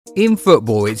In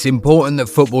football, it's important that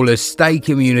footballers stay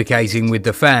communicating with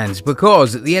the fans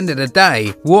because at the end of the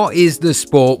day, what is the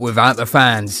sport without the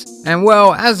fans? And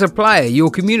well, as a player,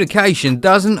 your communication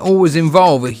doesn't always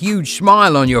involve a huge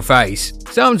smile on your face.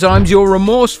 Sometimes you're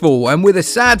remorseful and with a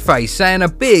sad face saying a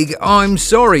big "I'm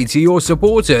sorry" to your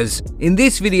supporters. In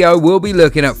this video, we'll be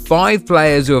looking at 5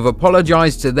 players who have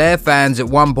apologised to their fans at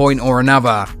one point or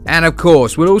another. And of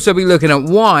course, we'll also be looking at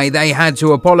why they had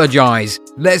to apologise.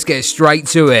 Let's get straight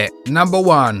to it. Number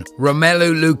 1.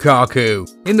 Romelu Lukaku.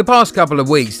 In the past couple of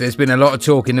weeks, there's been a lot of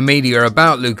talk in the media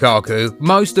about Lukaku,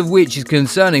 most of which is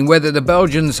concerning whether the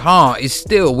Belgian's heart is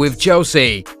still with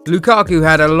Chelsea. Lukaku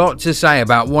had a lot to say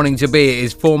about wanting to be at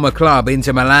his former club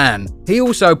Inter Milan. He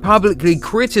also publicly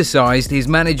criticised his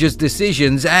manager's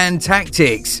decisions and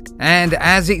tactics. And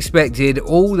as expected,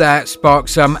 all that sparked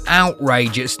some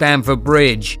outrage at Stamford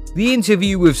Bridge. The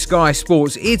interview with Sky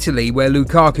Sports Italy, where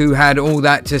Lukaku had all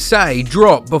that to say,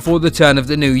 dropped before the turn of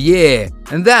the new year.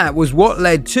 And that was what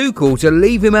led Tuchel to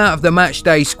leave him out of the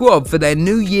matchday squad for their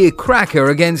New Year cracker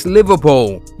against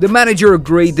Liverpool. The manager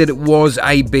agreed that it was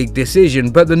a big decision,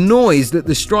 but the noise that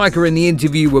the striker in the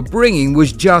interview were bringing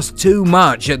was just too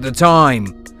much at the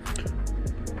time.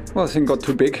 Well, the thing got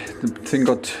too big, the thing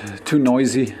got too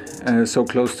noisy, so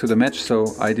close to the match,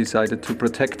 so I decided to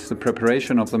protect the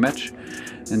preparation of the match,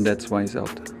 and that's why he's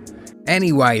out.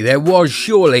 Anyway, there was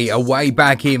surely a way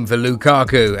back in for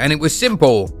Lukaku, and it was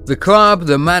simple. The club,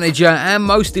 the manager, and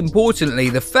most importantly,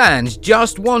 the fans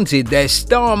just wanted their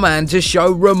star man to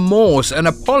show remorse and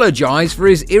apologise for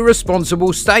his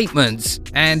irresponsible statements.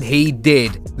 And he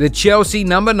did. The Chelsea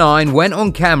number 9 went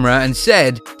on camera and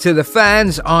said, "To the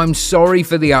fans, I'm sorry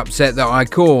for the upset that I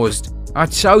caused. I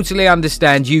totally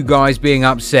understand you guys being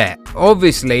upset.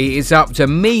 Obviously, it's up to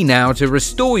me now to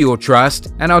restore your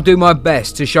trust, and I'll do my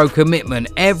best to show commitment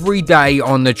every day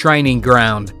on the training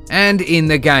ground and in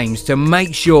the games to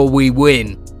make sure we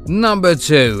win." Number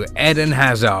 2. Eden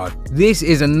Hazard. This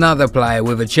is another player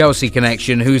with a Chelsea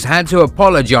connection who's had to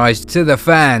apologise to the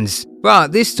fans.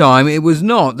 But this time, it was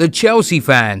not the Chelsea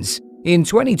fans. In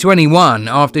 2021,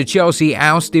 after Chelsea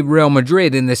ousted Real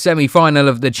Madrid in the semi-final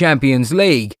of the Champions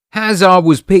League, Hazard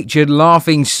was pictured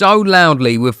laughing so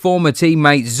loudly with former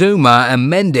teammates Zuma and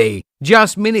Mendy.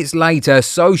 Just minutes later,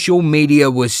 social media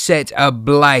was set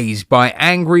ablaze by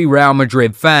angry Real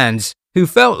Madrid fans who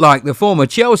felt like the former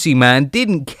Chelsea man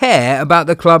didn't care about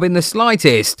the club in the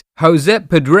slightest. Josep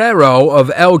Pedrero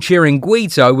of El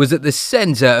Chiringuito was at the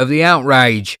centre of the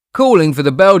outrage, calling for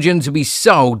the Belgian to be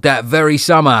sold that very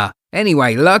summer.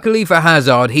 Anyway, luckily for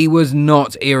Hazard, he was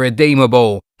not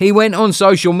irredeemable. He went on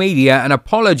social media and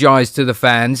apologised to the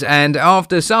fans, and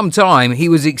after some time, he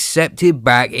was accepted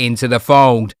back into the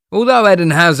fold. Although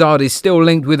Eden Hazard is still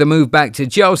linked with a move back to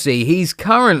Chelsea, he's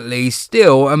currently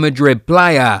still a Madrid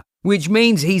player, which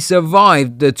means he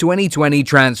survived the 2020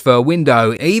 transfer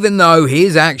window, even though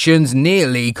his actions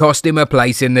nearly cost him a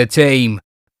place in the team.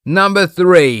 Number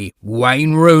 3.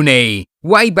 Wayne Rooney.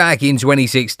 Way back in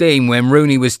 2016, when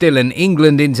Rooney was still an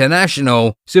England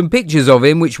international, some pictures of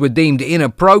him which were deemed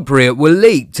inappropriate were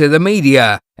leaked to the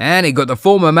media, and it got the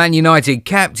former Man United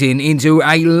captain into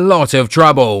a lot of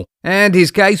trouble. And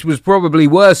his case was probably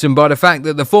worsened by the fact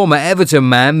that the former Everton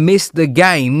man missed the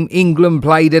game England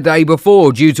played a day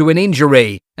before due to an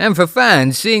injury. And for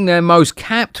fans, seeing their most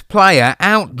capped player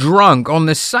out drunk on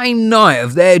the same night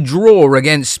of their draw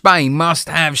against Spain must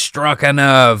have struck a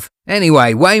nerve.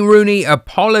 Anyway, Wayne Rooney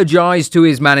apologised to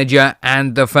his manager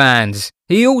and the fans.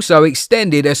 He also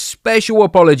extended a special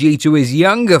apology to his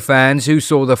younger fans who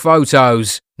saw the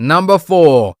photos. Number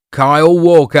 4. Kyle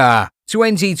Walker.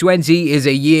 2020 is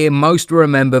a year most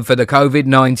remembered for the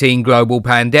COVID-19 global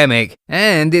pandemic,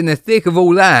 and in the thick of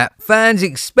all that, fans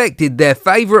expected their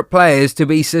favourite players to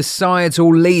be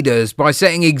societal leaders by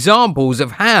setting examples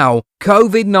of how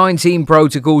COVID-19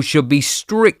 protocols should be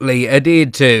strictly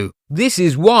adhered to. This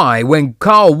is why, when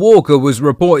Kyle Walker was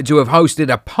reported to have hosted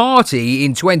a party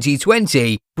in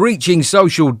 2020, breaching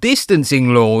social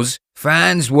distancing laws,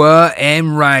 fans were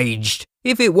enraged.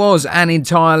 If it was an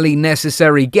entirely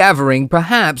necessary gathering,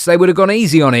 perhaps they would have gone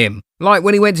easy on him. Like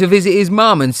when he went to visit his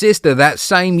mum and sister that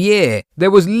same year, there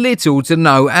was little to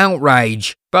no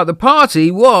outrage. But the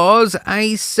party was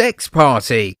a sex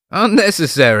party.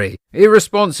 Unnecessary,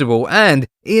 irresponsible, and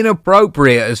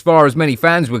inappropriate as far as many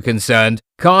fans were concerned.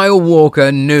 Kyle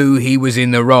Walker knew he was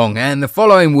in the wrong, and the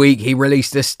following week he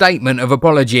released a statement of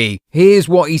apology. Here's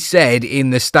what he said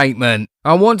in the statement.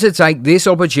 "I want to take this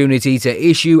opportunity to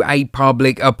issue a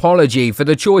public apology for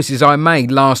the choices I made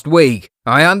last week.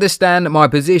 I understand that my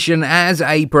position as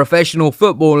a professional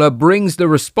footballer brings the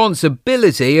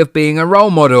responsibility of being a role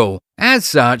model. As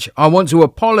such, I want to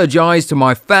apologise to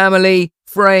my family,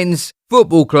 friends,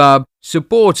 football club,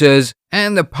 supporters,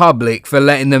 and the public for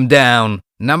letting them down."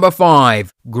 Number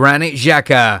 5. Granit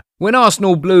Xhaka. When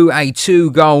Arsenal blew a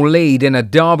 2-goal lead in a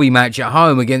derby match at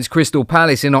home against Crystal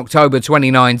Palace in October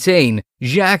 2019,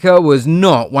 Xhaka was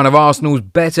not one of Arsenal's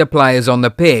better players on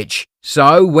the pitch.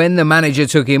 So, when the manager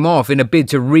took him off in a bid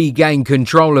to regain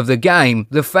control of the game,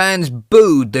 the fans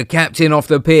booed the captain off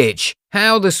the pitch.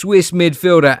 How the Swiss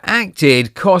midfielder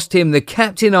acted cost him the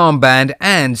captain armband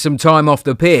and some time off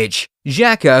the pitch.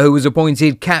 Xhaka, who was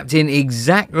appointed captain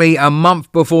exactly a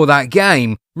month before that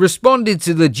game, responded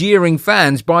to the jeering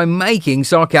fans by making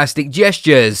sarcastic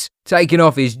gestures, taking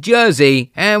off his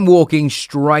jersey and walking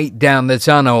straight down the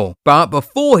tunnel. But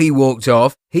before he walked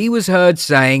off, he was heard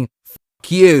saying "F***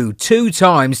 you" 2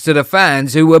 times to the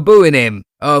fans who were booing him.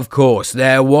 Of course,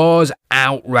 there was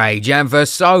outrage, and for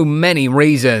so many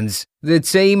reasons. The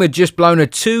team had just blown a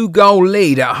 2-goal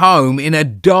lead at home in a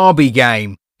derby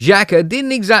game. Xhaka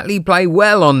didn't exactly play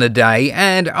well on the day,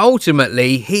 and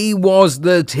ultimately he was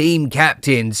the team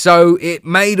captain, so it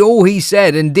made all he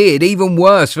said and did even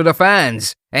worse for the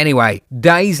fans. Anyway,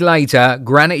 days later,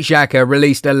 Granit Xhaka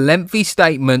released a lengthy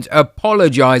statement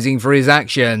apologising for his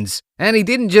actions. And he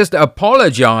didn't just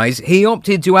apologise, he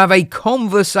opted to have a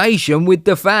conversation with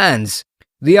the fans.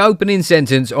 The opening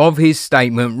sentence of his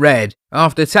statement read,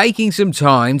 "After taking some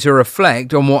time to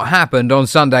reflect on what happened on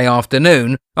Sunday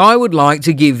afternoon, I would like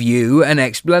to give you an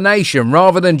explanation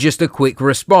rather than just a quick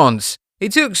response.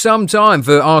 It took some time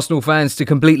for Arsenal fans to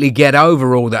completely get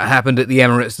over all that happened at the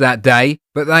Emirates that day,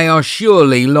 but they are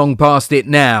surely long past it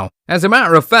now. As a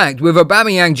matter of fact, with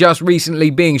Aubameyang just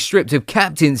recently being stripped of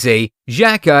captaincy,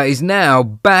 Xhaka is now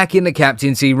back in the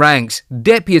captaincy ranks,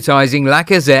 deputising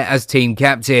Lacazette as team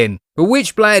captain. But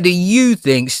which player do you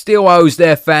think still owes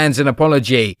their fans an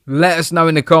apology? Let us know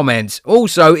in the comments.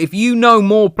 Also, if you know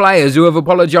more players who have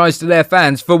apologised to their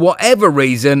fans for whatever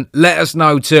reason, let us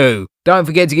know too. Don't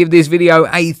forget to give this video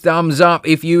a thumbs up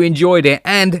if you enjoyed it,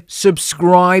 and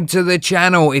subscribe to the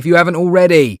channel if you haven't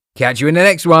already. Catch you in the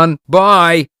next one.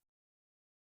 Bye!